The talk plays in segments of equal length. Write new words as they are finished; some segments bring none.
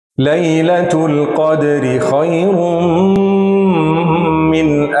ليلة القدر خير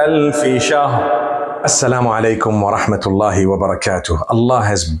من ألف شهر. Assalamu alaikum wa rahmatullahi wa barakatuh. Allah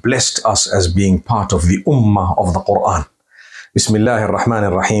has blessed us as being part of the ummah of the Quran. Bismillahir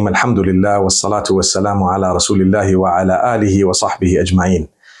Rahmanir Rahim. Alhamdulillah wa salatu wa salamu ala rasulillahi wa ala alihi wa sahbihi ajma'in.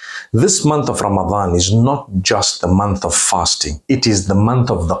 This month of Ramadan is not just the month of fasting. It is the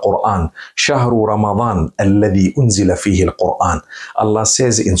month of the Quran. Shahru Ramadan alladhi unzila fihi al-Quran. Allah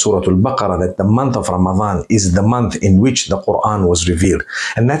says in Surah Al-Baqarah that the month of Ramadan is the month in which the Quran was revealed.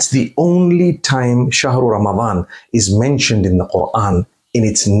 And that's the only time Shahru Ramadan is mentioned in the Quran in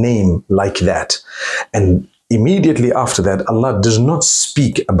its name like that. And immediately after that, Allah does not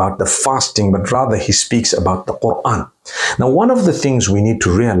speak about the fasting, but rather He speaks about the Quran. Now, one of the things we need to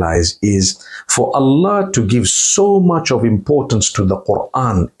realize is for Allah to give so much of importance to the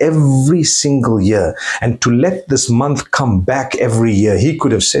Quran every single year and to let this month come back every year. He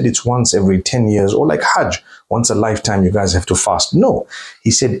could have said it's once every 10 years or like Hajj, once a lifetime you guys have to fast. No,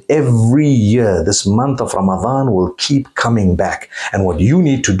 He said every year this month of Ramadan will keep coming back. And what you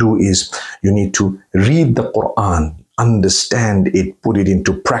need to do is you need to read the Quran, understand it, put it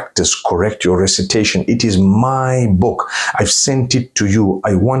into practice, correct your recitation. It is my book. I've sent it to you.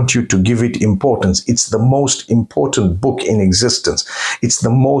 I want you to give it importance. It's the most important book in existence. It's the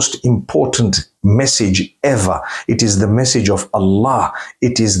most important message ever. It is the message of Allah.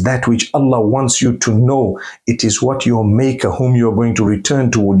 It is that which Allah wants you to know. It is what your Maker, whom you're going to return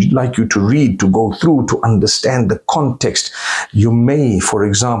to, would like you to read, to go through, to understand the context. You may, for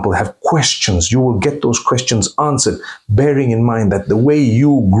example, have questions. You will get those questions answered, bearing in mind that the way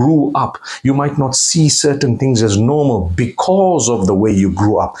you grew up, you might not see certain things as normal because of the way you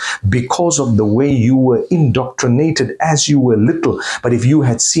grew up, because of the way you were indoctrinated as you were little. But if you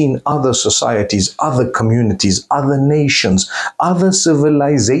had seen other societies, other communities, other nations, other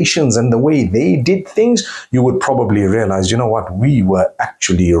civilizations, and the way they did things, you would probably realize, you know what, we were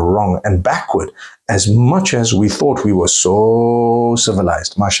actually wrong and backward as much as we thought we were so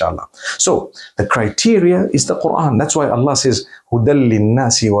civilized, mashallah. So the criteria is the Quran. That's why Allah says, هُدًى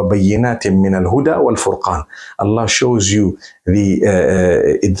لِلنَّاسِ وَبَيِّنَاتٍ مِّنَ الْهُدَى وَالْفُرْقَانِ. Allah shows you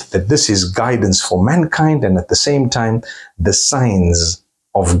that this is guidance for mankind, and at the same time, the signs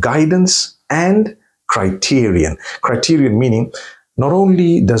of guidance and criterion. Criterion meaning, not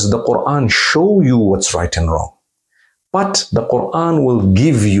only does the Quran show you what's right and wrong, but the Quran will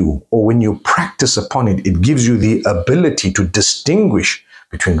give you, or when you practice upon it, it gives you the ability to distinguish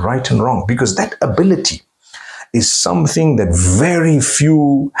between right and wrong, because that ability is something that very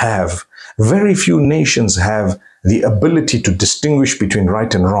few have. Very few nations have the ability to distinguish between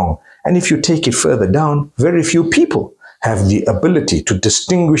right and wrong. And if you take it further down, very few people have the ability to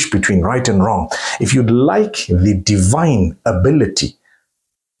distinguish between right and wrong. If you'd like the divine ability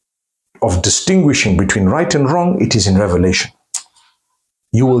of distinguishing between right and wrong, it is in Revelation.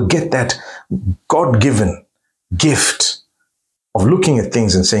 You will get that God-given gift of looking at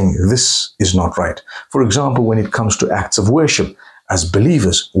things and saying, this is not right. For example, when it comes to acts of worship, as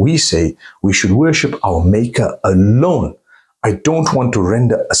believers, we say we should worship our Maker alone. I don't want to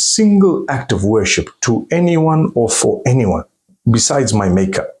render a single act of worship to anyone or for anyone besides my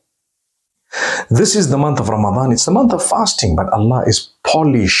Maker. This is the month of Ramadan. It's the month of fasting, but Allah is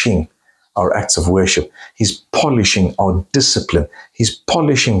polishing our acts of worship. He's polishing our discipline. He's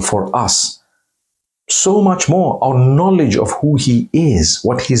polishing for us so much more our knowledge of who He is,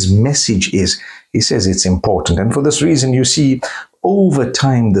 what His message is. He says it's important. And for this reason, you see, over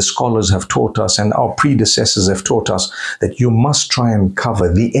time, the scholars have taught us, and our predecessors have taught us, that you must try and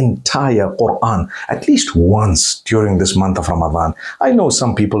cover the entire Quran at least once during this month of Ramadan. I know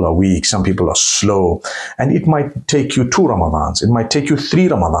some people are weak, some people are slow, and it might take you 2 Ramadans, it might take you 3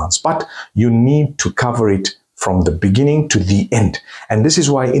 Ramadans, but you need to cover it from the beginning to the end. And this is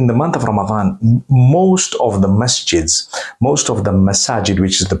why in the month of Ramadan, most of the masjids, most of the masajid,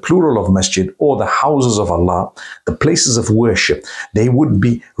 which is the plural of masjid, or the houses of Allah, the places of worship, they would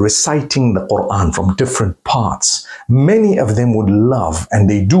be reciting the Quran from different parts. Many of them would love, and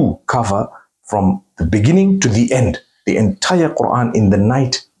they do cover from the beginning to the end, the entire Quran in the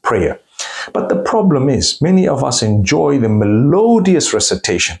night prayer. But the problem is, many of us enjoy the melodious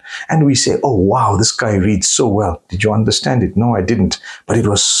recitation and we say, oh wow, this guy reads so well. Did you understand it? No, I didn't. But it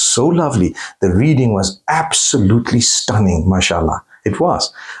was so lovely. The reading was absolutely stunning, mashallah. It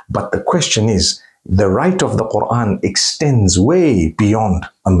was. But the question is, the right of the Quran extends way beyond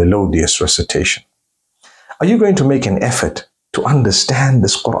a melodious recitation. Are you going to make an effort to understand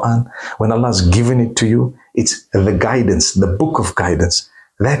this Quran when Allah has given it to you? It's the guidance, the book of guidance.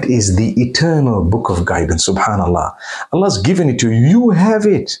 That is the eternal book of guidance, subhanallah. Allah's given it to you. You have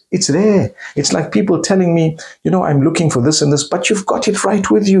it. It's there. It's like people telling me, I'm looking for this and this, but you've got it right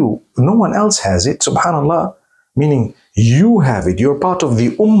with you. No one else has it, subhanallah. Meaning, you have it. You're part of the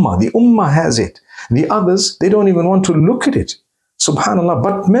ummah. The ummah has it. The others, they don't even want to look at it. Subhanallah.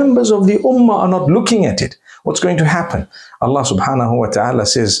 But members of the ummah are not looking at it. What's going to happen? Allah subhanahu wa ta'ala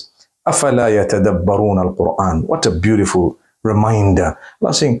says, أَفَلَا يَتَدَبَّرُونَ الْقُرْآنِ. What a beautiful reminder.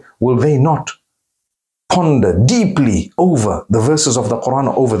 Allah saying, will they not ponder deeply over the verses of the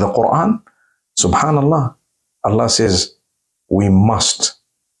Quran, over the Quran? Subhanallah. Allah says, we must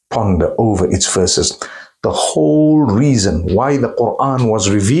ponder over its verses. The whole reason why the Quran was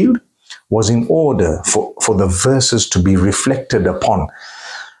revealed was in order for the verses to be reflected upon.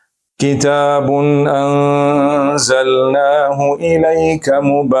 كتاب أنزلناه إليك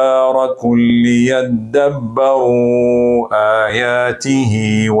مبارك ليدبروا آياته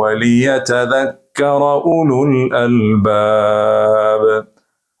وليتذكر أولو الألباب.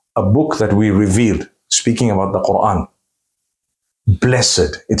 A book that we revealed, speaking about the Quran.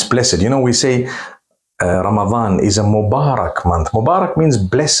 Blessed. It's blessed. We say Ramadan is a Mubarak month. Mubarak means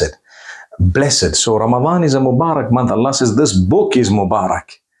blessed. Blessed. So Ramadan is a Mubarak month. Allah says this book is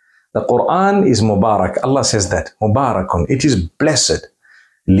Mubarak. The Quran is Mubarak. Allah says that. Mubarakun. It is blessed.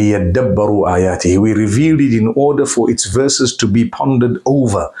 لِيَدَّبَّرُوا آيَاتِهِ. We revealed it in order for its verses to be pondered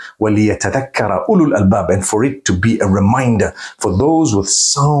over. وَلِيَتَذَكَّرَ أُولُو الْأَلْبَابِ. And for it to be a reminder for those with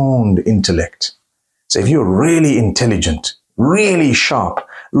sound intellect. So if you're really intelligent, really sharp,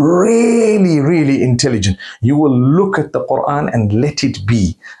 really intelligent, you will look at the Quran and let it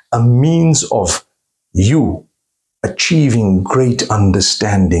be a means of you achieving great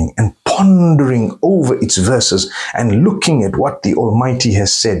understanding and pondering over its verses and looking at what the Almighty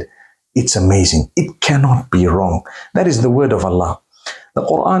has said. It's amazing. It cannot be wrong. That is the word of Allah. The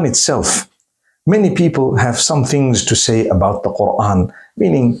Quran itself, many people have some things to say about the Quran,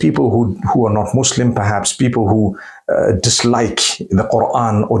 meaning people who are not Muslim, perhaps people who dislike the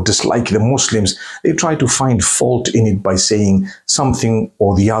Quran or dislike the Muslims. They try to find fault in it by saying something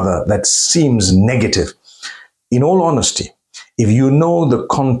or the other that seems negative. In all honesty, if you know the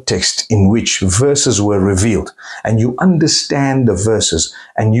context in which verses were revealed and you understand the verses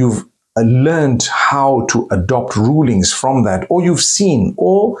and you've learned how to adopt rulings from that, or you've seen,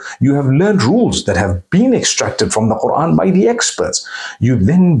 or you have learned rules that have been extracted from the Quran by the experts, you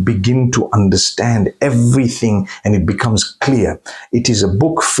then begin to understand everything and it becomes clear. It is a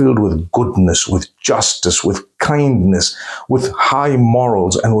book filled with goodness, with justice, with kindness, with high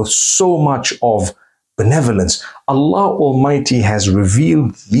morals, and with so much of benevolence. Allah Almighty has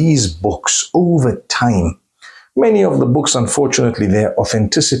revealed these books over time. Many of the books, unfortunately, their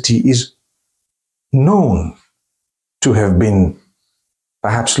authenticity is known to have been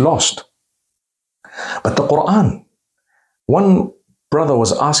perhaps lost. But the Quran, one brother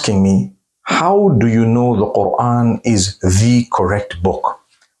was asking me, how do you know the Quran is the correct book?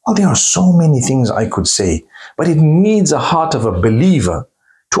 Well, there are so many things I could say, but it needs a heart of a believer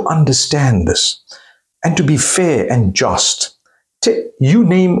to understand this. And to be fair and just, you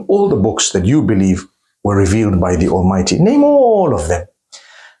name all the books that you believe were revealed by the Almighty. Name all of them.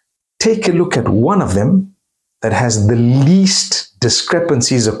 Take a look at one of them that has the least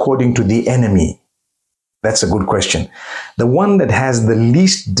discrepancies according to the enemy. That's a good question. The one that has the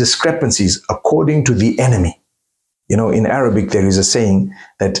least discrepancies according to the enemy. In Arabic there is a saying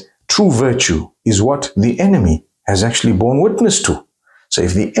that true virtue is what the enemy has actually borne witness to. So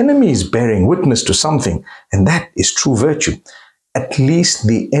if the enemy is bearing witness to something, and that is true virtue, at least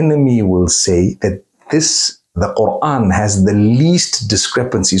the enemy will say that the Quran has the least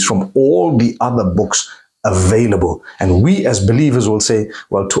discrepancies from all the other books available. And we as believers will say,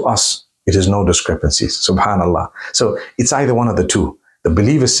 well, to us, it is no discrepancies. Subhanallah. So it's either one of the two. The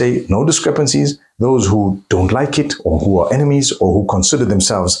believers say no discrepancies. Those who don't like it, or who are enemies, or who consider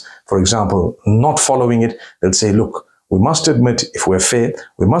themselves, for example, not following it, they'll say, look, we must admit, if we're fair,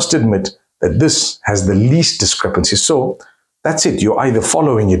 we must admit that this has the least discrepancies. So that's it. You're either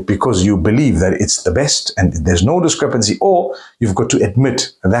following it because you believe that it's the best and there's no discrepancy, or you've got to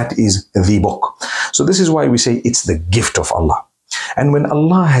admit that is the book. So this is why we say it's the gift of Allah. And when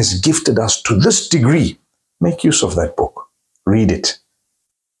Allah has gifted us to this degree, make use of that book. Read it.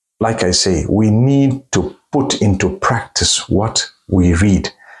 Like I say, we need to put into practice what we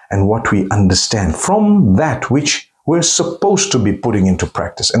read and what we understand from that which We're supposed to be putting into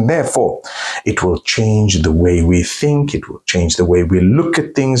practice. And therefore, it will change the way we think. It will change the way we look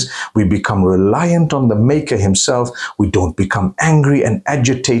at things. We become reliant on the Maker himself. We don't become angry and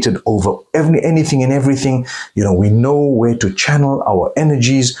agitated over anything and everything. We know where to channel our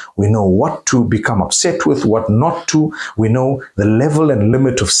energies. We know what to become upset with, what not to. We know the level and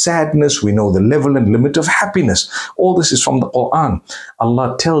limit of sadness. We know the level and limit of happiness. All this is from the Quran.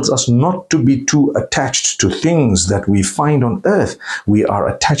 Allah tells us not to be too attached to things that we find on earth. We are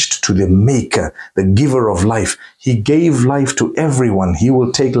attached to the Maker, the giver of life. He gave life to everyone. He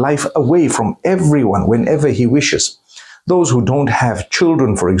will take life away from everyone whenever he wishes. Those who don't have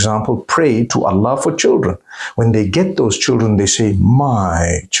children, for example, pray to Allah for children. When they get those children, they say,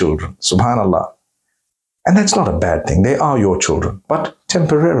 my children. Subhanallah. And that's not a bad thing. They are your children, but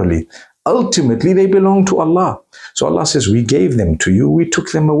temporarily. Ultimately, they belong to Allah. So Allah says, we gave them to you, we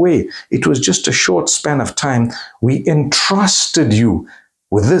took them away. It was just a short span of time. We entrusted you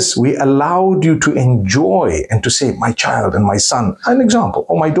with this. We allowed you to enjoy and to say, my child and my son, an example,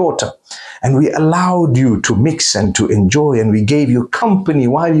 or my daughter. And we allowed you to mix and to enjoy, and we gave you company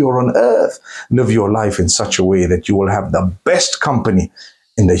while you're on earth. Live your life in such a way that you will have the best company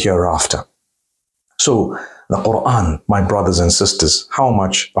in the hereafter. So, the Quran, my brothers and sisters, how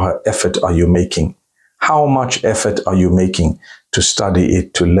much effort are you making? How much effort are you making to study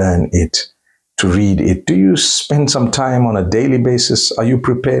it, to learn it, to read it? Do you spend some time on a daily basis? Are you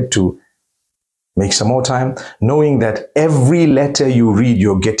prepared to make some more time? Knowing that every letter you read,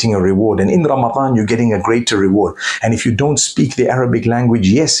 you're getting a reward. And in Ramadan, you're getting a greater reward. And if you don't speak the Arabic language,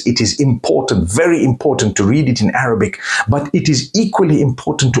 yes, it is important, very important to read it in Arabic. But it is equally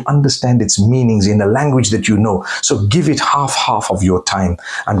important to understand its meanings in a language that you know. So give it half of your time.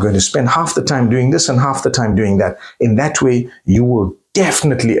 I'm going to spend half the time doing this and half the time doing that. In that way, you will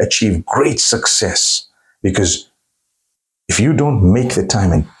definitely achieve great success. Because if you don't make the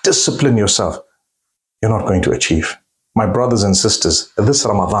time and discipline yourself, you're not going to achieve. My brothers and sisters, this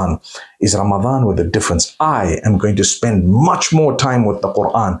Ramadan is Ramadan with a difference. I am going to spend much more time with the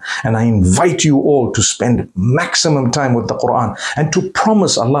Quran, and I invite you all to spend maximum time with the Quran and to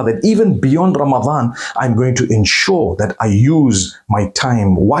promise Allah that even beyond Ramadan, I'm going to ensure that I use my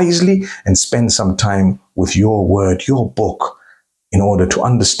time wisely and spend some time with your word, your book, in order to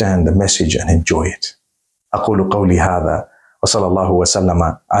understand the message and enjoy it. أقول قولي هذا وصلى الله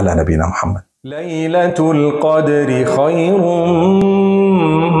وسلم على نبينا محمد. ليلة القدر خير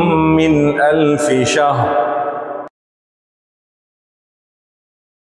من 1000 شهر